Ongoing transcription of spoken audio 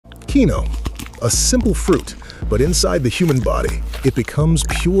Kino, a simple fruit, but inside the human body, it becomes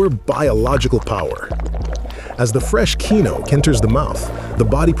pure biological power. As the fresh Kino enters the mouth, the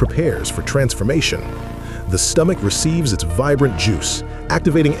body prepares for transformation. The stomach receives its vibrant juice,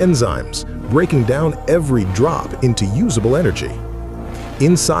 activating enzymes, breaking down every drop into usable energy.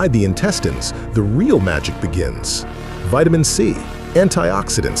 Inside the intestines, the real magic begins. Vitamin C,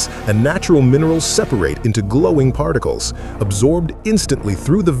 antioxidants, and natural minerals separate into glowing particles, absorbed instantly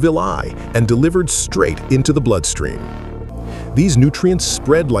through the villi and delivered straight into the bloodstream. These nutrients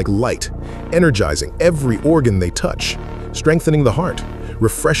spread like light, energizing every organ they touch, strengthening the heart,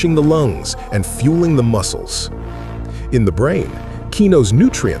 refreshing the lungs, and fueling the muscles. In the brain, Kino's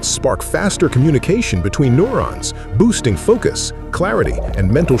nutrients spark faster communication between neurons, boosting focus, clarity,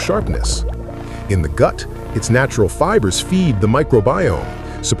 and mental sharpness. In the gut, its natural fibers feed the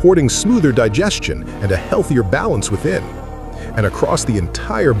microbiome, supporting smoother digestion and a healthier balance within. And across the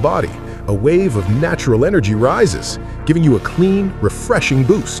entire body, a wave of natural energy rises, giving you a clean, refreshing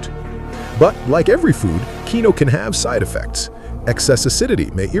boost. But like every food, Kino can have side effects. Excess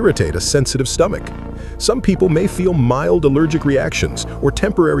acidity may irritate a sensitive stomach. Some people may feel mild allergic reactions or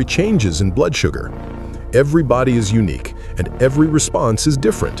temporary changes in blood sugar. Every body is unique, and every response is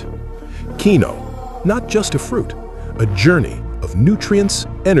different. Kino, not just a fruit, a journey of nutrients,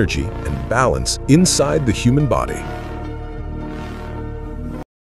 energy, and balance inside the human body.